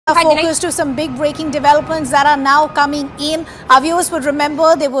Focus to some big breaking developments that are now coming in. Our viewers would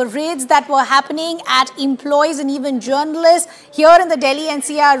remember there were raids that were happening at employees and even journalists here in the Delhi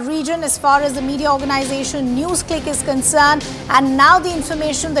NCR region as far as the media organization NewsClick is concerned. And now the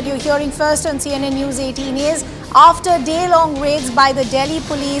information that you're hearing first on CNN News 18 is after day-long raids by the Delhi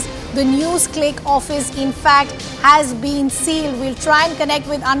police, the NewsClick office in fact has been sealed. We'll try and connect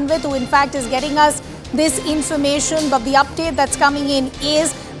with Anvit, who in fact is getting us this information, but the update that's coming in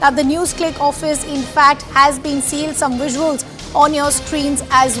is that the NewsClick office in fact has been sealed. Some visuals on your screens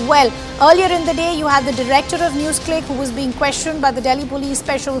as well. Earlier in the day, you had the director of NewsClick who was being questioned by the Delhi Police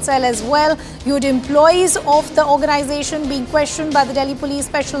Special Cell as well. You had employees of the organization being questioned by the Delhi Police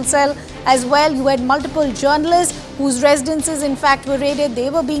Special Cell as well. You had multiple journalists whose residences in fact were raided. They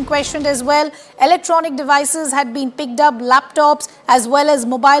were being questioned as well. Electronic devices had been picked up, laptops as well as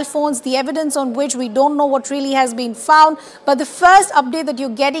mobile phones, the evidence on which we don't know what really has been found. But the first update that you're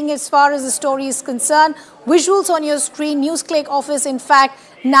getting as far as the story is concerned, visuals on your screen, NewsClick office in fact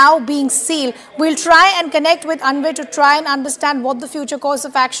now being sealed. We'll try and connect with Anvit to try and understand what the future course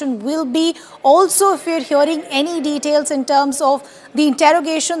of action will be. Also, if you're hearing any details in terms of the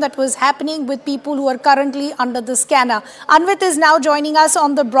interrogation that was happening with people who are currently under the scanner. Anvit is now joining us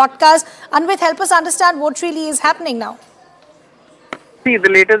on the broadcast. Anvit, help us understand what really is happening now. See,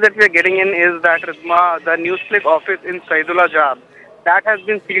 the latest that we are getting in is that the NewsClick office in Saidullah Jab, that has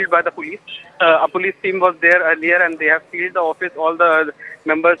been sealed by the police. A police team was there earlier and they have sealed the office. All the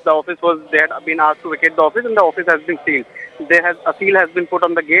members, they had been asked to vacate the office and the office has been sealed. A seal has been put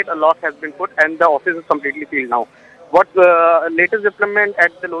on the gate, a lock has been put and the office is completely sealed now. What latest development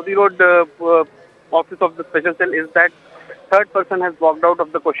at the Lodi Road office of the special cell is that third person has walked out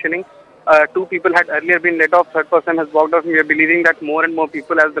of the questioning. Two people had earlier been let off, third person has walked out. We are believing that more and more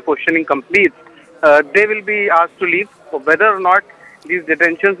people, as the questioning completes, they will be asked to leave. So whether or not these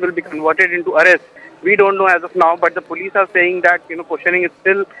detentions will be converted into arrests, we don't know as of now, but the police are saying that questioning is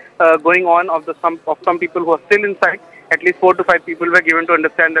still going on of some people who are still inside. At least 4 to 5 people were given to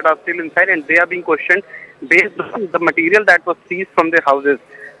understand that are still inside and they are being questioned based on the material that was seized from their houses.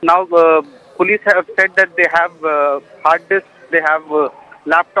 Now, police have said that they have hard disks, they have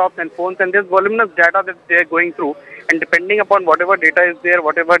laptops and phones, and there's voluminous data that they are going through. And depending upon whatever data is there,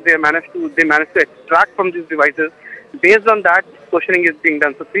 whatever they manage to extract from these devices, based on that, questioning is being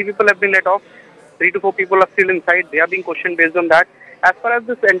done. So 3 people have been let off, 3 to 4 people are still inside. They are being questioned based on that. As far as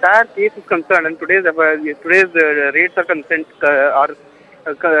this entire case is concerned, and today's raids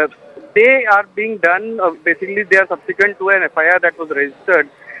they are being done. Basically, they are subsequent to an FIR that was registered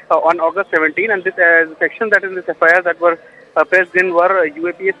on August 17, and this section that in this FIR that were pressed in were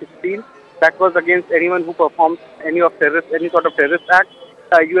UAPA 16. That was against anyone who performs any sort of terrorist act.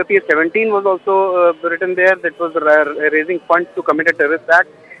 UAPA 17 was also written there. That was raising funds to commit a terrorist act.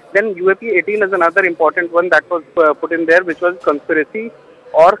 Then UAPA 18 is another important one that was put in there, which was conspiracy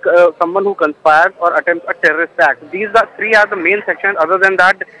or someone who conspires or attempts a terrorist act. These 3 are the main sections. Other than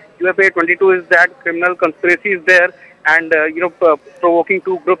that, UAPA 22 is that criminal conspiracy is there, and provoking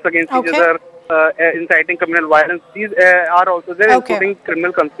 2 groups against each other, inciting criminal violence. These are also there, including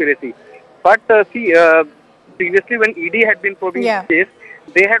criminal conspiracy. But previously when ED had been probing this case,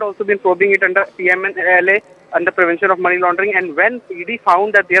 they had also been probing it under PMLA, under prevention of money laundering, and when ED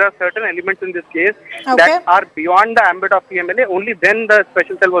found that there are certain elements in this case that are beyond the ambit of PMLA, only then the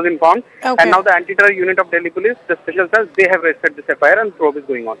special cell was informed. And now the anti-terror unit of Delhi Police, the special cells, they have registered this FIR and probe is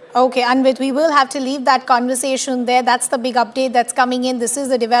going on. Okay, Anvit, we will have to leave that conversation there. That's the big update that's coming in. This is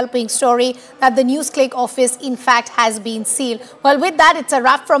the developing story that the NewsClick office in fact has been sealed. Well, with that, it's a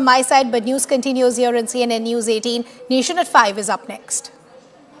wrap from my side, but news continues here on CNN News 18. Nation at 5 is up next.